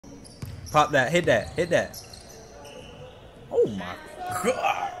Pop that. Hit that. Hit that. Oh my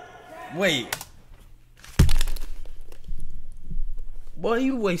God. Wait. Boy,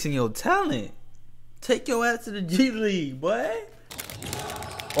 you wasting your talent. Take your ass to the G League, boy.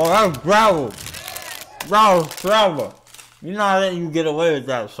 Oh, that's gravel. That was travel. You're not letting you get away with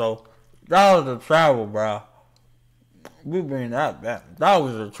that, so that was a travel, bro. We bring that back. That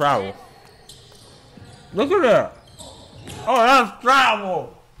was a travel. Look at that. Oh, that's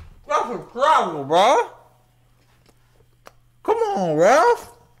travel. That's a travel, bro. Come on,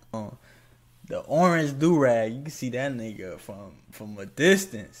 Ralph. The orange do-rag. You can see that nigga from a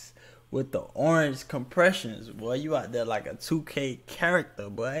distance with the orange compressions. Boy, you out there like a 2K character,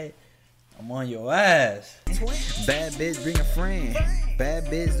 boy. I'm on your ass. Bad bitch, bring a friend. Bad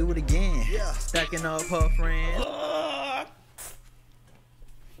bitch, do it again. Stacking up her friend.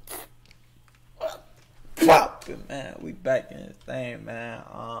 Man, we back in this thing, man.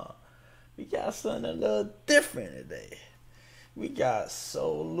 We got something a little different today. We got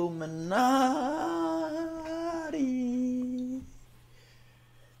SoLLUMINATI.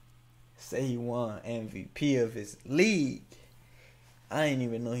 Say he won MVP of his league. I didn't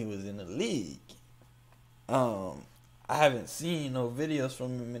even know he was in the league. I haven't seen no videos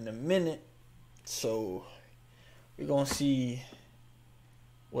from him in a minute. So we're gonna see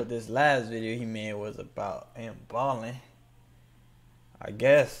what this last video he made was about him balling. I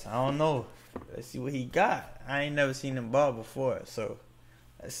guess. I don't know. Let's see what he got. I ain't never seen him ball before, so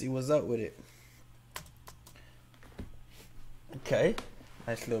let's see what's up with it. Okay.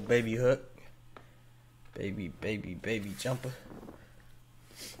 Nice little baby hook. Baby jumper.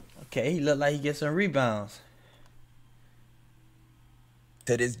 Okay, he look like he gets some rebounds.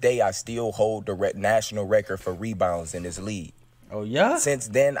 To this day, I still hold the national record for rebounds in this league. Oh, yeah? Since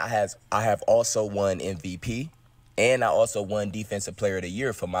then, I have also won MVP, and I also won Defensive Player of the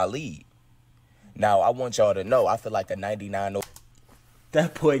Year for my league. Now, I want y'all to know, I feel like a 99.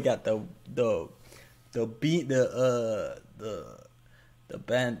 That boy got the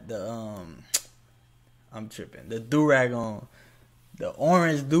I'm tripping. The do-rag on. The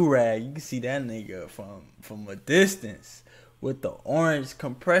orange do-rag. You can see that nigga from a distance with the orange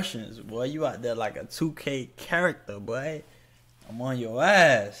compressions. Boy, you out there like a 2K character, boy. I'm on your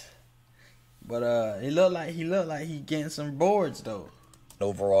ass. But he look like he getting some boards though.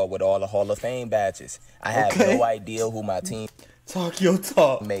 Overall with all the Hall of Fame badges. I have no idea who my team Talk your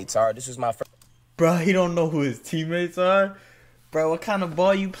talk. mates are. This was my first. Bro, he don't know who his teammates are. Bro, what kind of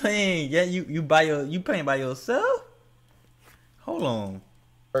ball you playing? Yeah, you playing by yourself? Hold on.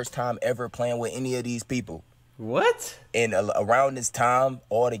 First time ever playing with any of these people. What? And around this time,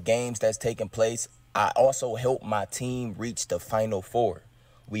 all the games that's taking place, I also helped my team reach the Final Four.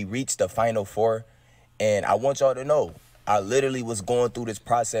 We reached the Final Four, and I want y'all to know, I literally was going through this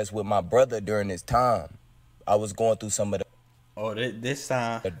process with my brother during this time. I was going through some of this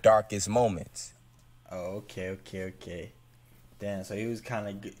time. the darkest moments. Oh, okay. Damn, so he was kind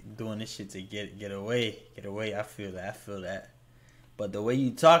of doing this shit to get away. I feel that. But the way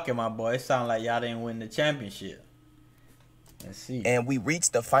you talking, my boy, it sound like y'all didn't win the championship. Let's see. And we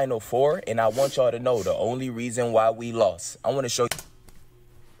reached the Final Four, and I want y'all to know the only reason why we lost. I want to show you.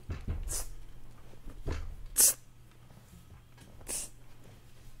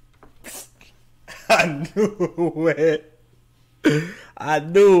 I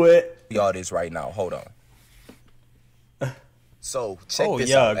knew it. Y'all this right now. Hold on. So check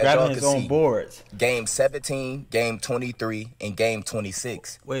this out. out. As Grabbing y'all his can own see, boards. Game 17, Game 23, and Game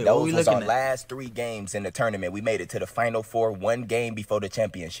 26. Wait, those what we was our looking at? last 3 games in the tournament. We made it to the Final Four, 1 game before the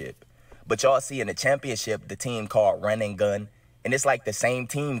championship. But y'all see in the championship, the team called Run and Gun, and it's like the same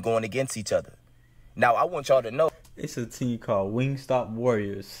team going against each other. Now, I want y'all to know. It's a team called Wingstop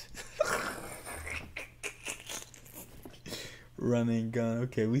Warriors. Run and Gun.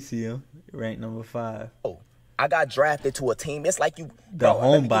 Okay, we see him. Ranked number 5. Oh, I got drafted to a team. It's like you, The home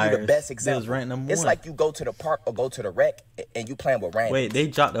let me give you buyers. the best They was example. ranked number It's 1. like you go to the park or go to the rec and you playing with random. Wait, they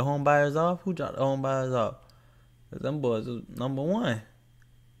dropped the home buyers off? Who dropped the home buyers off? 'Cause them boys was number 1.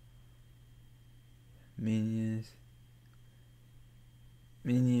 Minions.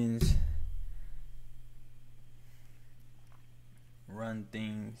 Run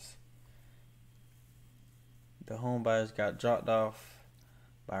things. The home buyers got dropped off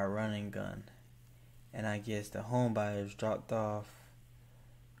by Run and Gun. And I guess the home buyers dropped off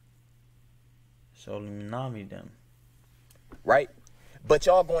SoLLUMINATI them. Right? But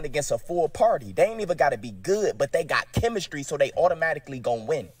y'all going against a full party. They ain't even got to be good, but they got chemistry, so they automatically gonna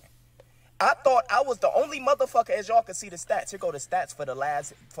win. I thought I was the only motherfucker, as y'all can see the stats. Here go the stats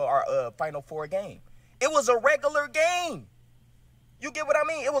for our Final Four game. It was a regular game. You get what I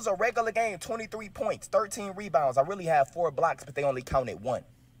mean? It was a regular game, 23 points, 13 rebounds. I really had 4 blocks, but they only counted 1.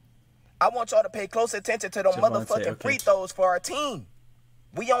 I want y'all to pay close attention to them motherfucking free throws for our team.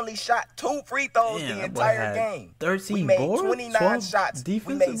 We only shot 2 free throws the entire game. 13 we made boards, 29 shots.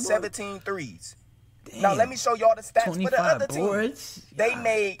 We made 17 threes. Damn. Now let me show y'all the stats for the other boards. Team. They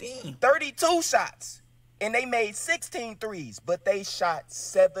made 32 shots, and they made 16 threes, but they shot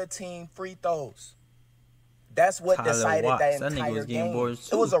 17 free throws. That's what decided that entire game.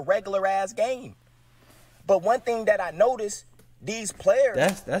 It was a regular-ass game. But one thing that I noticed, these players.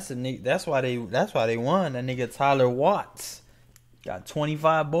 That's why they won. That nigga Tyler Watts got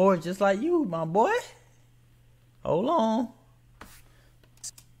 25 boards just like you, my boy. Hold on.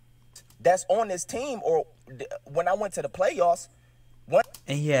 That's on this team. Or when I went to the playoffs,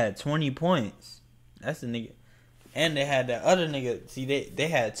 and he had 20 points. That's the nigga. And they had that other nigga. See, they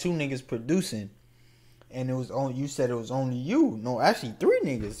had 2 niggas producing. And it was only, you said it was only you. No, actually 3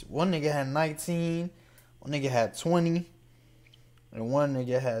 niggas. One nigga had 19. One nigga had 20. And one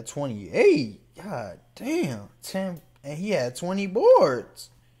nigga had 28. God damn. 10. And he had 20 boards.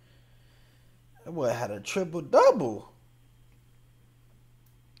 That boy had a triple-double.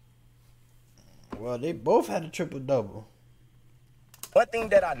 Well, they both had a triple-double. One thing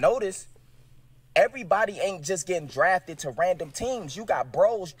that I noticed, everybody ain't just getting drafted to random teams. You got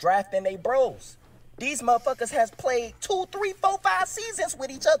bros drafting they bros. These motherfuckers has played 2, 3, 4, 5 seasons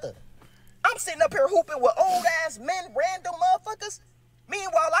with each other. I'm sitting up here hooping with old-ass men, random motherfuckers.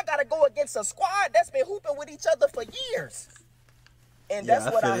 Meanwhile, I got to go against a squad that's been hooping with each other for years. And that's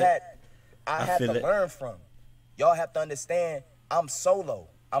what I had to learn from. Y'all have to understand, I'm solo.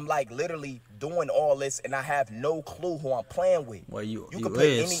 I'm like literally doing all this, and I have no clue who I'm playing with. Well, you can put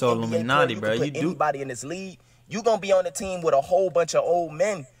any SoLLUMINATI, bro. You can put anybody in this league. You're going to be on a team with a whole bunch of old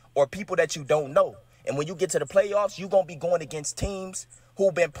men or people that you don't know. And when you get to the playoffs, you're going to be going against teams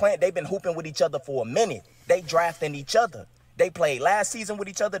who've been playing. They've been hooping with each other for a minute. They drafting each other. They played last season with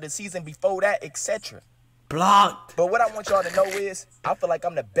each other, the season before that, etc. Blocked. But what I want y'all to know is, I feel like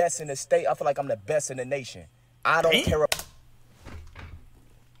I'm the best in the state. I feel like I'm the best in the nation. I don't care.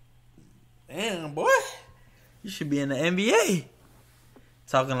 Damn, boy. You should be in the NBA.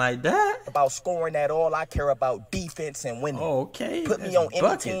 Talking like that. About scoring at all. I care about defense and winning. Oh, okay. Put me on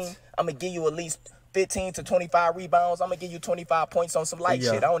any team. I'm going to give you at least 15 to 25 rebounds. I'm going to give you 25 points on some light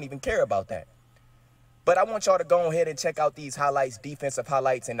shit. I don't even care about that. But I want y'all to go ahead and check out these highlights, defensive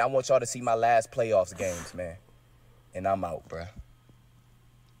highlights, and I want y'all to see my last playoffs games, man. And I'm out, bruh.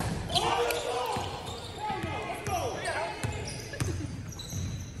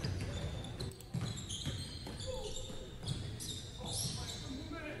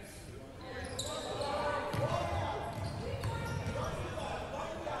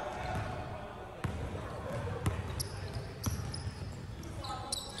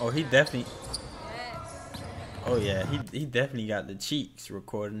 Oh, he definitely. Oh yeah, he definitely got the cheeks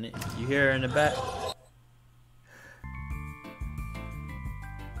recording it. You hear her in the back?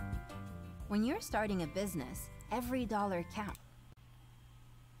 When you're starting a business, every dollar counts.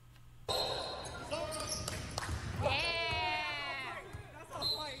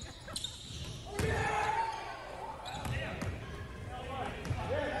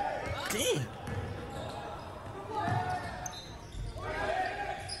 Damn.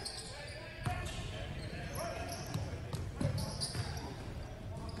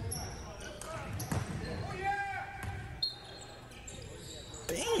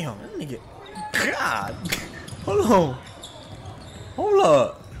 Damn, that nigga. God. Hold on. Hold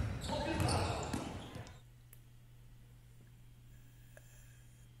up.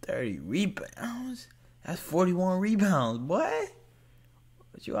 Rebounds? That's 41 rebounds, boy.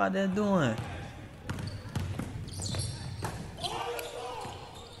 What you out there doing?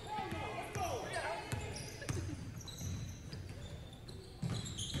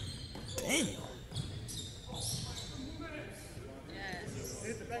 Damn.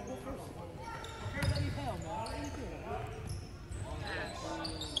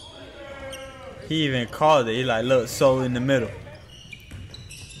 He even called it. He like, look, Soul in the middle.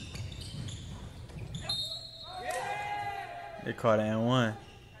 They called it and one.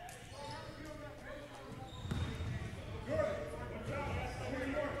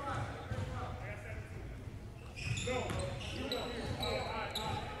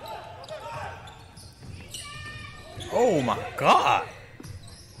 Oh my God.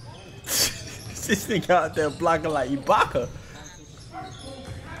 This nigga out there blocking like Ibaka.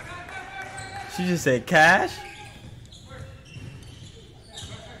 She just said cash.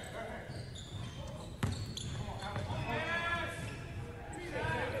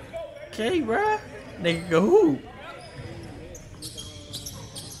 Okay, bruh. Nigga go hoop.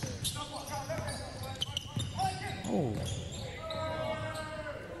 Oh.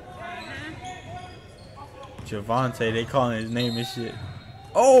 Javante, they calling his name and shit.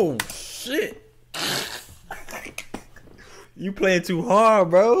 Oh shit. You playing too hard,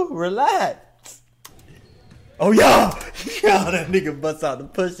 bro. Relax. Oh yeah. Yeah, that nigga busts out the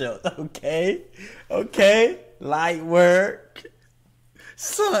push-ups. Okay. Okay. Light work.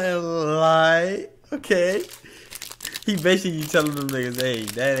 Something light. Okay. He basically telling them niggas, hey,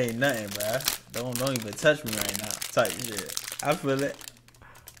 that ain't nothing, bro. Don't even touch me right now. Type shit. I feel it.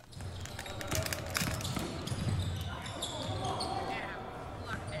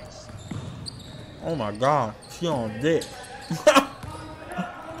 Oh my god, she on dick.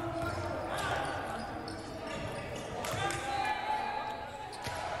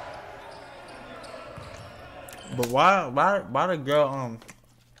 But why the girl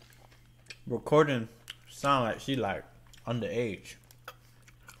recording sound like she like underage?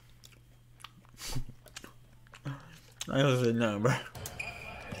 I ain't gonna say nothing, bro.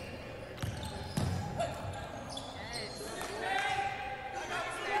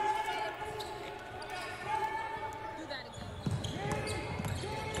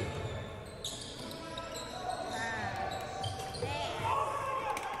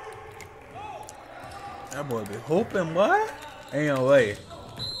 That boy be hooping, boy. Ain't no way.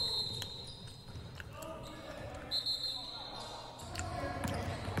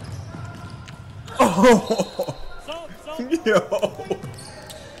 Oh, yo.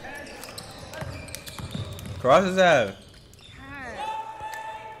 Cross his ass.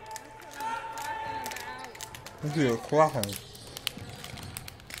 Look at your clocking.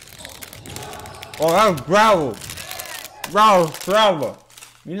 Oh, that's gravel. That was travel.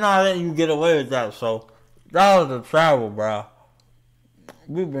 You not letting you get away with that, so that was a travel, bro.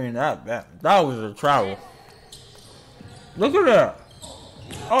 We bring that back. That was a travel. Look at that.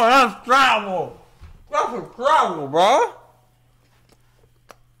 Oh, that's travel. That's a travel, bro.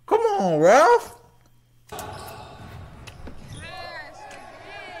 Come on, Ralph.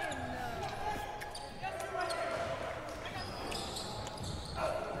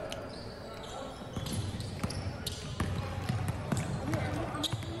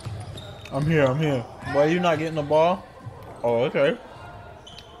 I'm here. Boy, you not getting the ball? Oh, okay.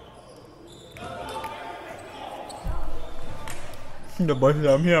 The boy said,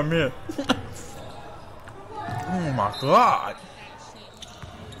 I'm here. Oh my god.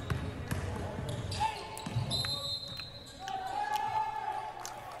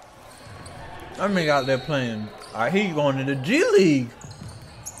 That nigga out there playing. He going to the G League.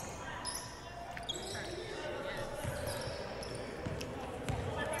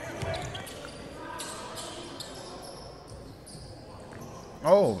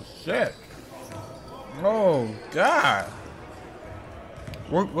 Oh shit. Oh god.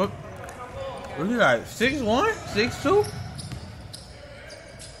 What you like? 6'1"? 6'2"?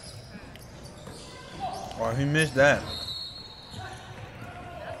 Oh, he missed that.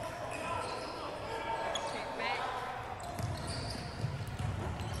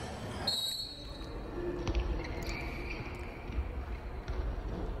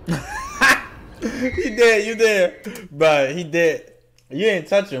 He did, you did. But he did. You didn't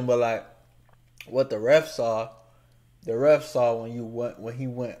touch him, but like what the ref saw when he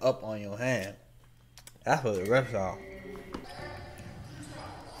went up on your hand. That's what the ref saw.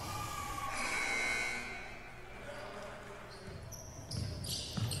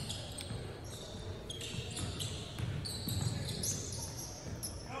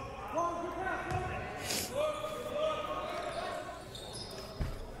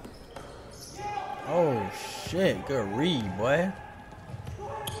 Oh shit, good read, boy.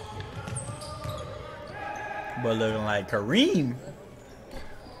 But looking like Kareem.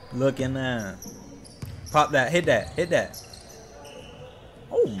 Looking pop that, hit that.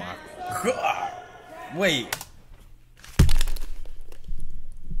 Oh my god. Wait.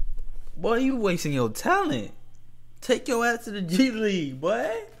 Boy, you wasting your talent. Take your ass to the G League,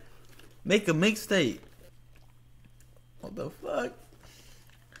 boy. Make a mixtape. What the fuck?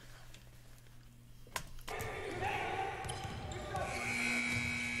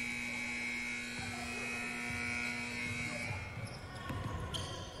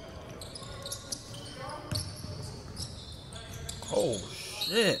 Oh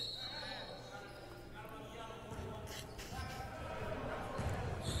shit.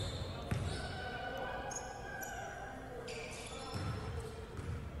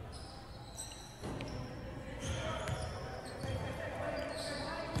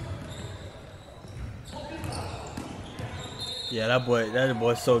 Yeah, that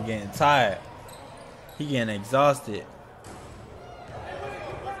boy's so getting tired. He getting exhausted.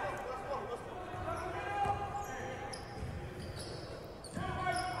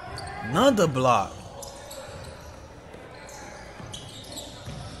 Another block.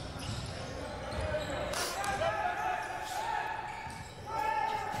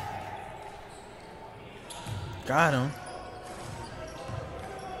 Got him.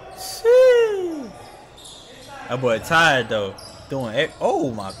 Shit. That boy tired though. Doing it.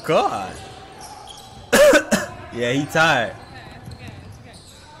 Oh my god. Yeah, he tired.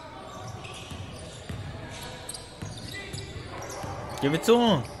 Give it to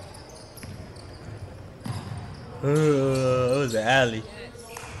him. It was an alley.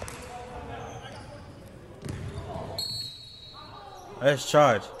 Let's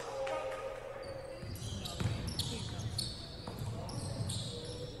charge.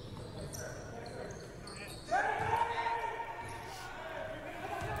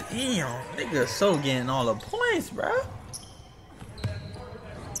 Damn, nigga so getting all the points, bro.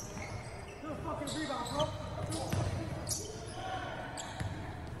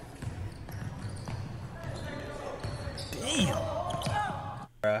 Damn.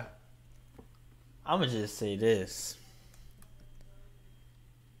 Bruh. I'ma just say this.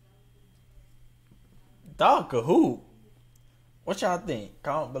 Dog could hoop. What y'all think?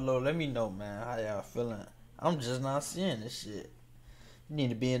 Comment below. Let me know, man. How y'all feeling? I'm just not seeing this shit. You need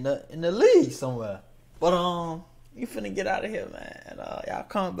to be in the league somewhere. But you finna get out of here, man. Y'all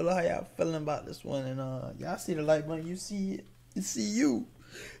comment below how y'all feeling about this one. And y'all see the like button. You see it. You see you.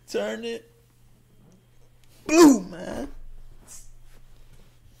 Turn it blue, man.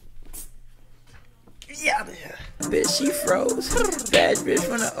 Get out of here. Bitch, she froze. Bad bitch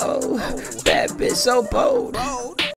from the O. Bad bitch so bold.